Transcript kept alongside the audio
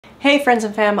Hey friends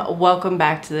and fam, welcome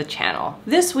back to the channel.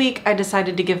 This week I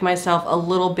decided to give myself a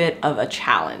little bit of a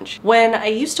challenge. When I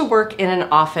used to work in an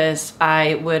office,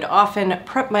 I would often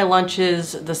prep my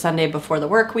lunches the Sunday before the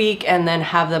work week and then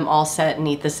have them all set and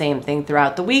eat the same thing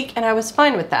throughout the week, and I was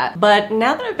fine with that. But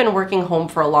now that I've been working home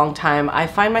for a long time, I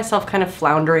find myself kind of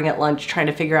floundering at lunch trying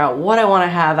to figure out what I want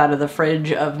to have out of the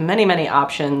fridge of many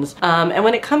options. And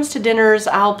when it comes to dinners,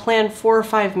 I'll plan 4 or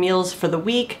 5 meals for the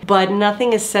week, but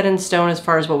nothing is set in stone as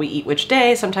far as what we eat which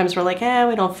day. Sometimes we're like,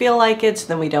 we don't feel like it, so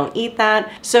then we don't eat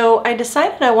that. So I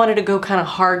decided I wanted to go kind of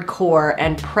hardcore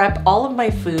and prep all of my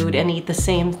food and eat the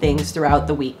same things throughout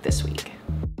the week this week.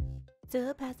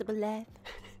 So possible life.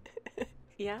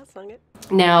 Yeah, sung it.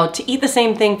 Now, to eat the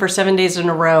same thing for 7 days in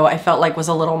a row, I felt like was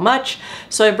a little much,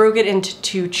 so I broke it into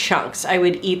 2 chunks. I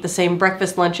would eat the same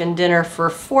breakfast, lunch, and dinner for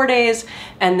 4 days,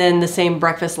 and then the same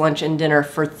breakfast, lunch, and dinner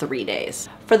for 3 days.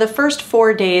 For the first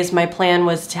 4 days, my plan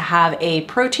was to have a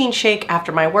protein shake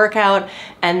after my workout,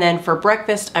 and then for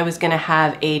breakfast, I was gonna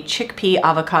have a chickpea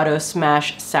avocado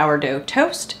smash sourdough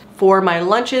toast. For my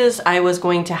lunches, I was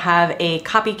going to have a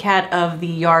copycat of the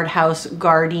Yard House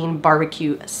Gardein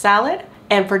barbecue salad.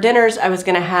 And for dinners, I was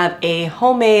gonna have a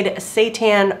homemade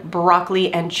seitan,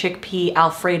 broccoli, and chickpea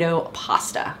Alfredo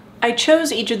pasta. I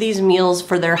chose each of these meals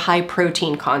for their high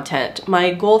protein content.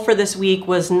 My goal for this week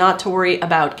was not to worry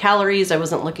about calories. I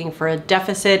wasn't looking for a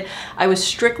deficit. I was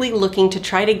strictly looking to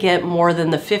try to get more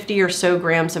than the 50 or so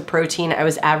grams of protein I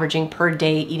was averaging per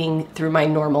day eating through my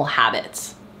normal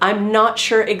habits. I'm not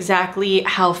sure exactly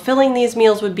how filling these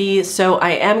meals would be, so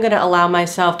I am gonna allow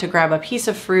myself to grab a piece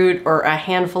of fruit or a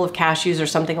handful of cashews or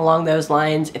something along those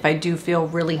lines if I do feel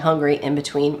really hungry in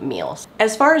between meals.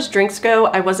 As far as drinks go,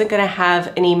 I wasn't gonna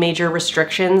have any major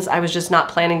restrictions. I was just not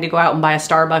planning to go out and buy a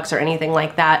Starbucks or anything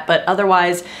like that, but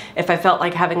otherwise, if I felt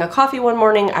like having a coffee one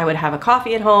morning, I would have a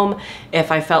coffee at home.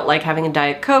 If I felt like having a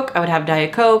Diet Coke, I would have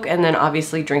Diet Coke, and then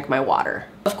obviously drink my water.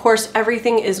 Of course,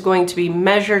 everything is going to be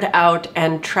measured out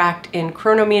and tracked in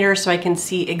Cronometer so I can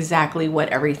see exactly what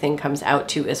everything comes out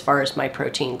to as far as my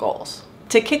protein goals.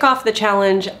 To kick off the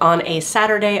challenge on a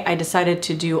Saturday, I decided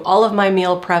to do all of my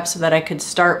meal prep so that I could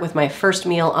start with my first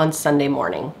meal on Sunday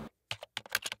morning.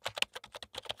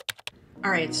 All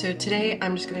right, so today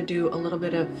I'm just gonna do a little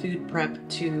bit of food prep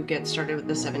to get started with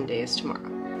the 7 days tomorrow.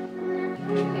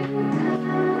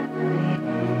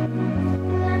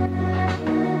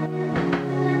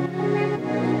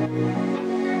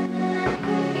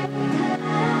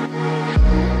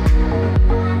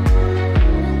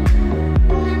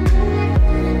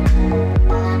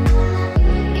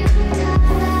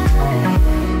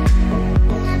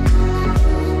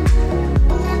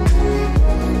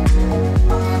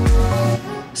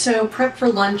 So prep for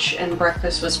lunch and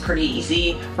breakfast was pretty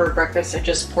easy. For breakfast, I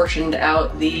just portioned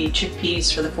out the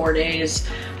chickpeas for the 4 days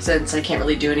since I can't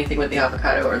really do anything with the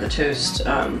avocado or the toast.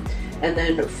 And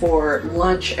then for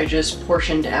lunch, I just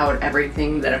portioned out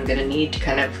everything that I'm gonna need to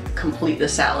kind of complete the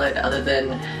salad other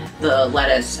than the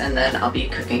lettuce, and then I'll be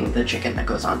cooking the chicken that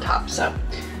goes on top, so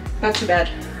not too bad.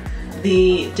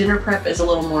 The dinner prep is a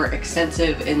little more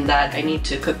extensive in that I need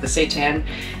to cook the seitan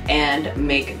and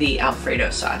make the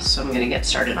Alfredo sauce, so I'm gonna get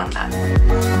started on that.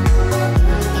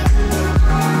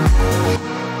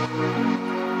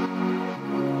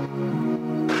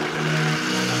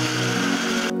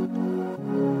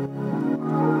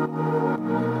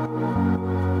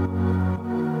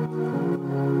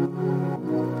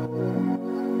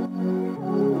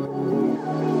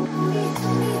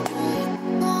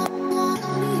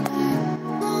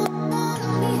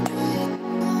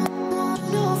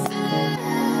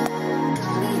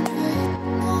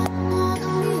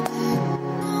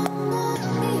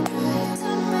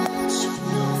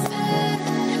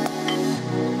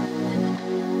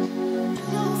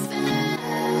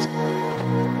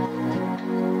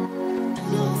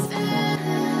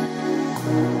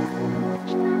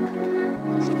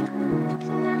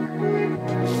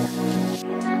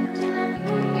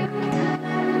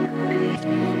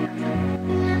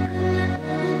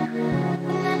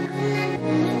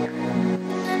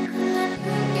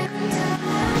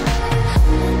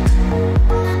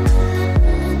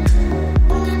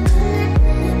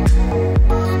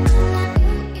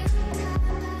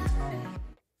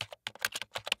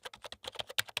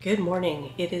 Good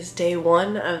morning. It is day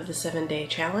 1 of the 7-day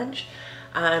challenge.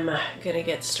 I'm gonna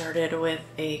get started with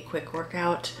a quick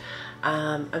workout.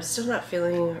 I'm still not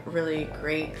feeling really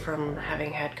great from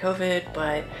having had COVID,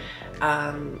 but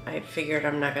I figured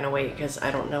I'm not gonna wait because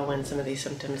I don't know when some of these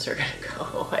symptoms are gonna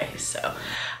go away. So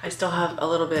I still have a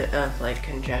little bit of like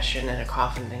congestion and a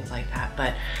cough and things like that,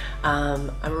 but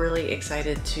I'm really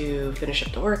excited to finish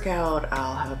up the workout.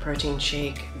 I'll have a protein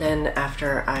shake. Then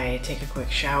after I take a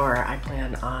quick shower, I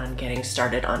plan on getting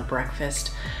started on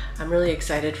breakfast. I'm really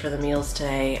excited for the meals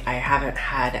today. I haven't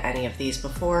had any of these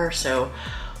before, so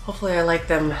hopefully I like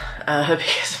them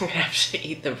because I'm gonna have to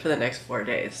eat them for the next 4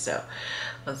 days. So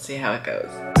let's see how it goes.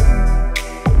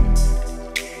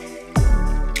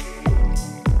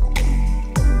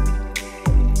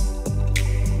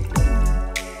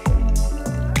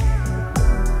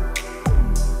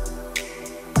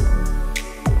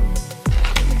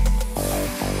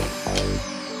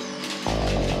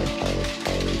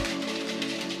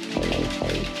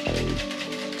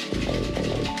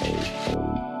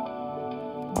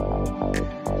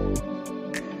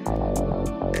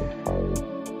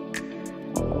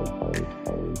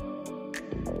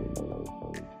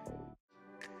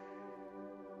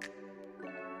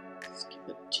 Let's give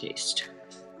it a taste.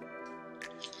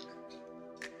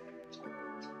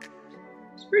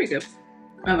 It's pretty good.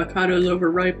 Avocado's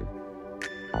overripe.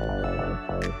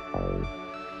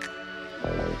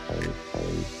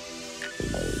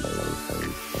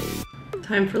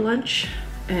 Time for lunch,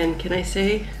 and can I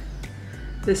say,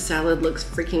 this salad looks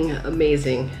freaking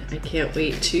amazing. I can't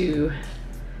wait to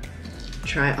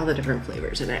try all the different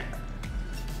flavors in it.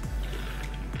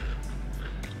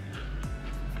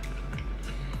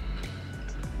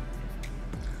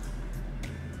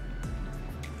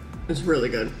 It's really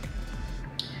good.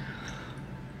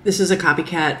 This is a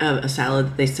copycat of a salad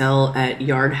that they sell at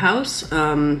Yard House.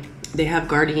 They have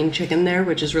Gardein chicken there,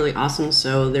 which is really awesome,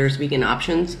 so there's vegan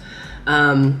options.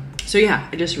 So yeah,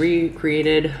 I just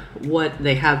recreated what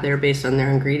they have there based on their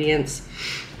ingredients,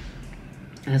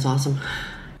 and it's awesome.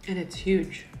 And it's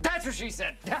huge. That's what she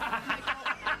said.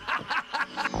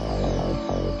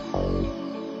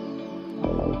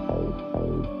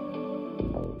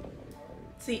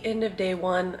 It's the end of day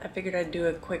one. I figured I'd do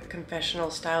a quick confessional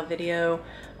style video.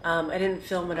 I didn't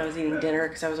film when I was eating dinner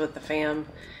because I was with the fam,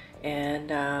 and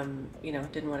you know,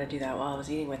 didn't want to do that while I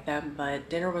was eating with them, but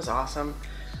dinner was awesome.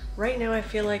 Right now I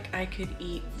feel like I could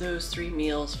eat those 3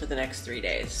 meals for the next 3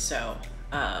 days. So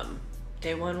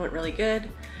day one went really good.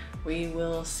 We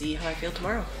will see how I feel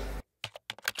tomorrow.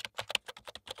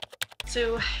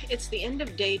 So it's the end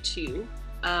of day 2.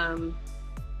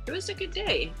 It was a good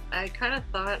day. I kind of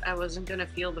thought I wasn't gonna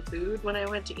feel the food when I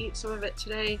went to eat some of it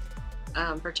today,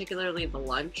 particularly the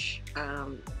lunch,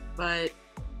 but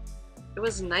it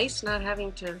was nice not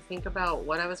having to think about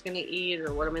what I was gonna eat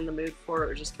or what I'm in the mood for. It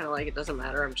was just kind of like, it doesn't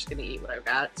matter, I'm just gonna eat what I've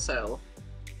got. So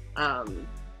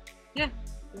yeah,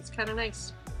 it's kind of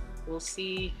nice. We'll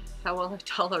see how well I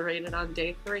tolerate it on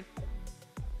day 3.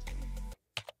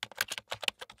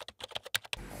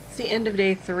 It's the end of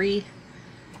day 3.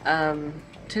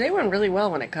 Today went really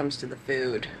well when it comes to the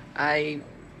food. I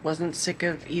wasn't sick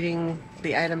of eating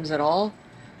the items at all.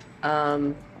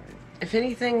 If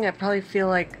anything, I probably feel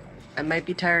like I might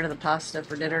be tired of the pasta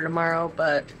for dinner tomorrow,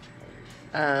 but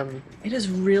it is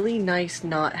really nice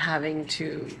not having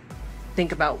to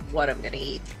think about what I'm gonna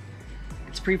eat.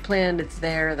 It's pre-planned, it's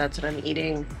there, that's what I'm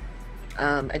eating.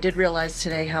 I did realize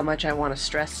today how much I want a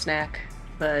stress snack,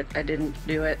 but I didn't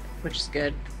do it, which is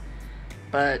good.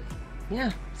 But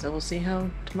yeah, so we'll see how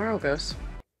tomorrow goes.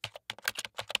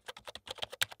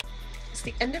 It's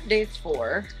the end of day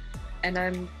 4, and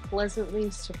I'm pleasantly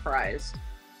surprised.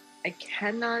 I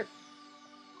cannot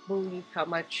believe how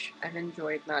much I've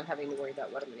enjoyed not having to worry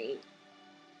about what I'm gonna eat.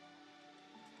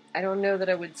 I don't know that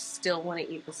I would still want to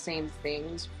eat the same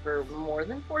things for more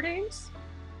than 4 days.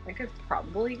 I could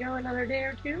probably go another day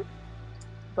or 2,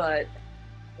 but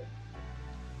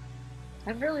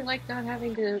I really like not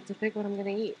having to pick what I'm gonna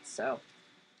eat. So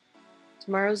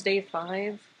tomorrow's day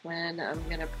 5, when I'm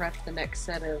gonna prep the next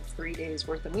set of 3 days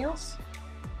worth of meals.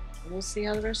 And we'll see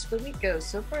how the rest of the week goes.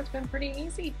 So far it's been pretty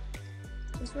easy.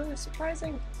 It's really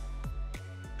surprising.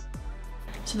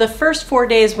 So the first 4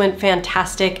 days went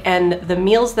fantastic, and the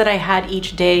meals that I had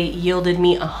each day yielded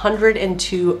me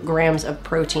 102 grams of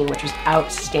protein, which was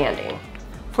outstanding.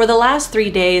 For the last 3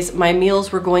 days, my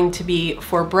meals were going to be,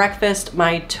 for breakfast,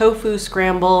 my tofu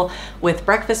scramble with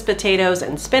breakfast potatoes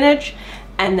and spinach.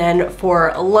 And then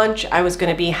for lunch, I was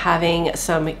gonna be having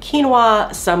some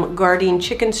quinoa, some Gardein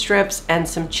chicken strips, and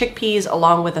some chickpeas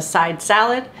along with a side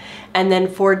salad. And then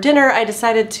for dinner, I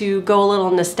decided to go a little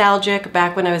nostalgic.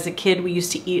 Back when I was a kid, we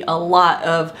used to eat a lot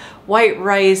of white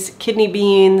rice, kidney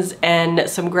beans, and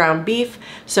some ground beef.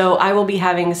 So I will be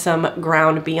having some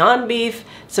ground Beyond beef,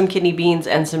 some kidney beans,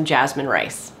 and some jasmine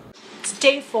rice. It's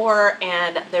day 4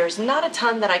 and there's not a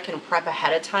ton that I can prep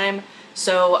ahead of time,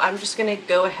 so I'm just gonna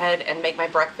go ahead and make my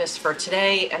breakfast for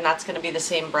today, and that's gonna be the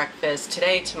same breakfast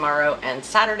today, tomorrow, and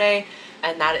Saturday,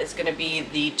 and that is gonna be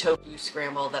the tofu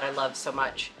scramble that I love so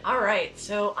much. All right,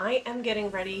 so I am getting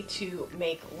ready to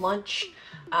make lunch.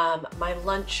 My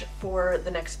lunch for the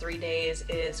next 3 days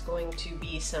is going to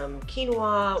be some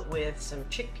quinoa with some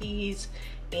chickpeas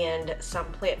and some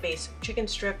plant-based chicken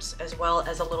strips, as well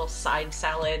as a little side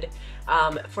salad.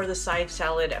 For the side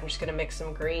salad, I'm just gonna mix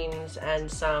some greens and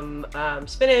some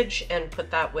spinach and put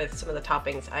that with some of the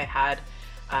toppings I had,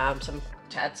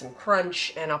 to add some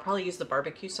crunch, and I'll probably use the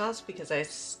barbecue sauce because I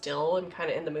still am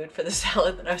kind of in the mood for the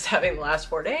salad that I was having the last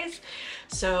 4 days.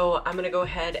 So I'm gonna go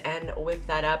ahead and whip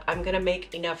that up. I'm gonna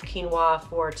make enough quinoa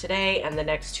for today and the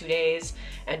next 2 days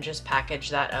and just package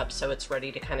that up so it's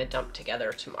ready to kind of dump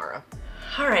together tomorrow.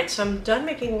 All right, so I'm done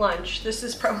making lunch. This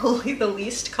is probably the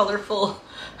least colorful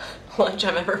lunch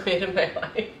I've ever made in my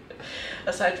life,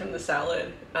 aside from the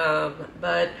salad.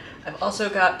 But I've also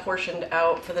got portioned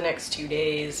out for the next 2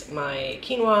 days my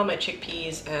quinoa, my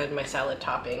chickpeas, and my salad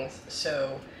toppings.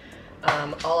 So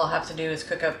all I'll have to do is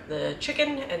cook up the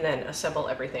chicken and then assemble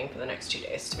everything for the next 2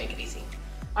 days to make it easy.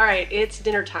 All right, it's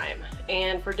dinner time.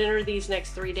 And for dinner these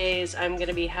next 3 days, I'm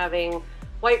gonna be having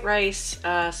white rice,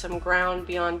 some ground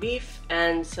Beyond Beef,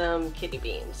 and some kidney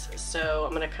beans. So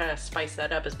I'm gonna kind of spice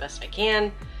that up as best I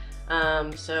can.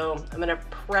 So I'm gonna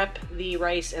prep the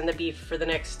rice and the beef for the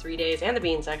next 3 days, and the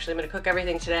beans actually. I'm gonna cook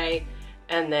everything today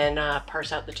and then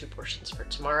parse out the 2 portions for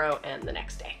tomorrow and the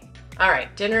next day. All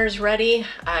right, dinner's ready.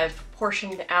 I've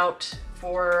portioned out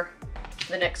for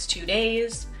the next 2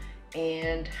 days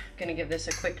and gonna give this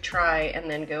a quick try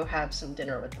and then go have some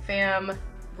dinner with the fam.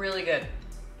 Really good.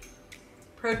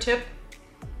 Pro tip,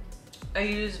 I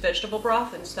use vegetable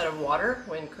broth instead of water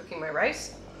when cooking my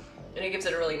rice, and it gives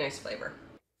it a really nice flavor.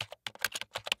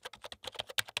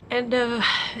 End of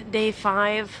day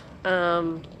 5,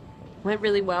 went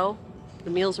really well.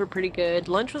 The meals were pretty good.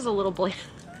 Lunch was a little bland.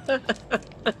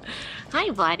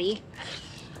 Hi, buddy.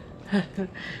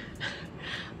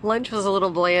 Lunch was a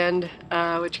little bland,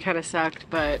 which kind of sucked,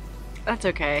 but that's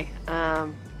okay.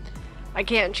 I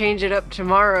can't change it up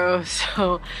tomorrow,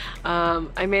 so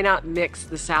I may not mix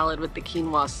the salad with the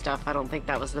quinoa stuff. I don't think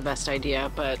that was the best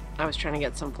idea, but I was trying to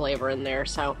get some flavor in there,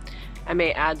 so I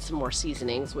may add some more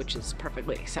seasonings, which is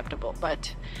perfectly acceptable.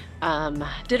 But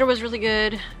dinner was really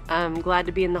good. I'm glad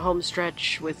to be in the home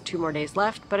stretch with 2 more days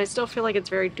left, but I still feel like it's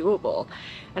very doable.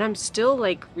 And I'm still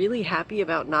like really happy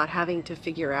about not having to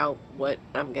figure out what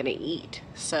I'm gonna eat.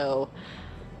 So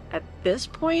at this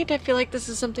point, I feel like this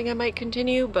is something I might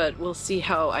continue, but we'll see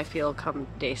how I feel come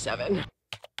day 7.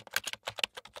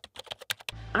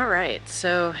 All right,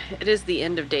 so it is the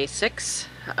end of day 6.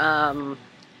 It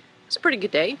was a pretty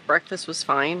good day. Breakfast was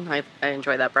fine. I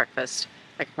enjoy that breakfast.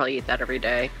 I could probably eat that every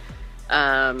day.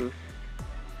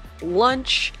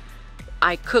 Lunch,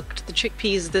 I cooked the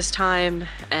chickpeas this time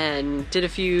and did a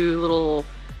few little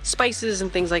spices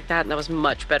and things like that, and that was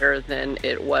much better than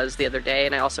it was the other day.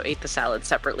 And I also ate the salad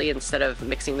separately instead of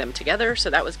mixing them together,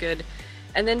 so that was good.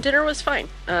 And then dinner was fine.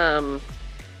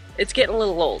 It's getting a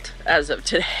little old as of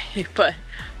today, but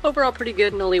overall pretty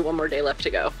good, and only 1 more day left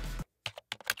to go.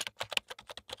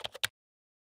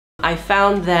 I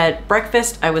found that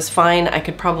breakfast, I was fine. I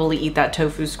could probably eat that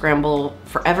tofu scramble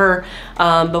forever.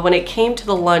 But when it came to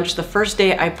the lunch, the first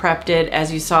day I prepped it,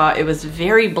 as you saw, it was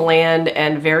very bland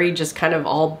and very just kind of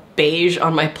all beige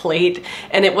on my plate,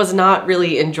 and it was not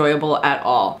really enjoyable at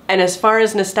all. And as far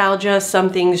as nostalgia,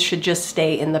 some things should just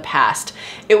stay in the past.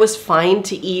 It was fine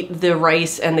to eat the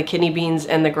rice and the kidney beans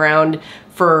and the ground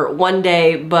for 1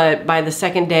 day, but by the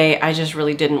 2nd day, I just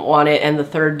really didn't want it, and the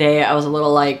 3rd day, I was a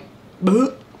little like,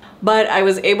 bleh. But I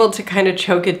was able to kind of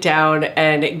choke it down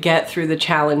and get through the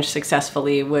challenge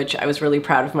successfully, which I was really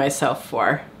proud of myself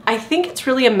for. I think it's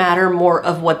really a matter more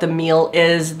of what the meal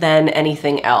is than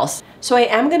anything else. So I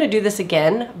am gonna do this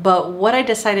again, but what I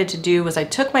decided to do was I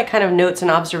took my kind of notes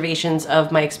and observations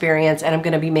of my experience, and I'm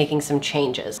gonna be making some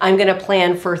changes. I'm gonna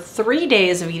plan for 3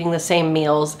 days of eating the same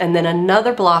meals, and then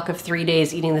another block of 3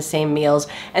 days eating the same meals,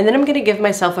 and then I'm gonna give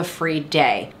myself a free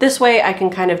day. This way I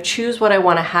can kind of choose what I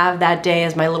wanna have that day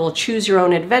as my little choose your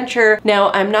own adventure.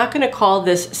 Now, I'm not gonna call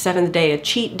this 7th day a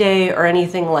cheat day or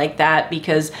anything like that,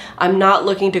 because I'm not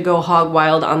looking to go hog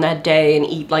wild on that day and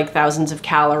eat like thousands of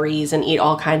calories and eat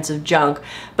all kinds of junk,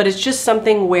 but it's just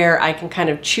something where I can kind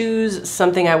of choose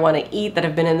something I want to eat that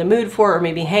I've been in the mood for, or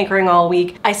maybe hankering all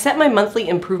week. I set my monthly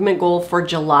improvement goal for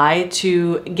July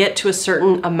to get to a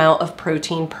certain amount of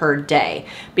protein per day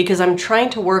because I'm trying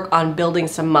to work on building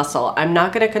some muscle. I'm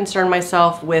not going to concern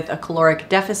myself with a caloric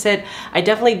deficit. I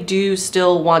definitely do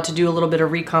still want to do a little bit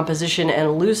of recomposition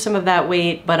and lose some of that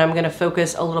weight, but I'm going to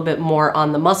focus a little bit more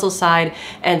on the muscle side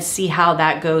and see how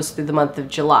that goes through the month of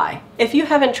July. If you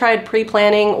haven't tried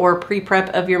pre-planning or pre-prep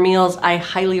of your meals, I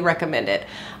highly recommend it.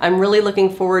 I'm really looking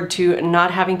forward to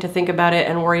not having to think about it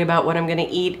and worry about what I'm gonna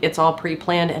eat. It's all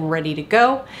pre-planned and ready to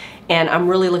go. And I'm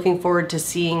really looking forward to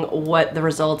seeing what the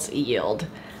results yield.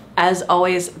 As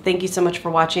always, thank you so much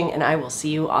for watching, and I will see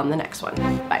you on the next one.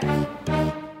 Bye.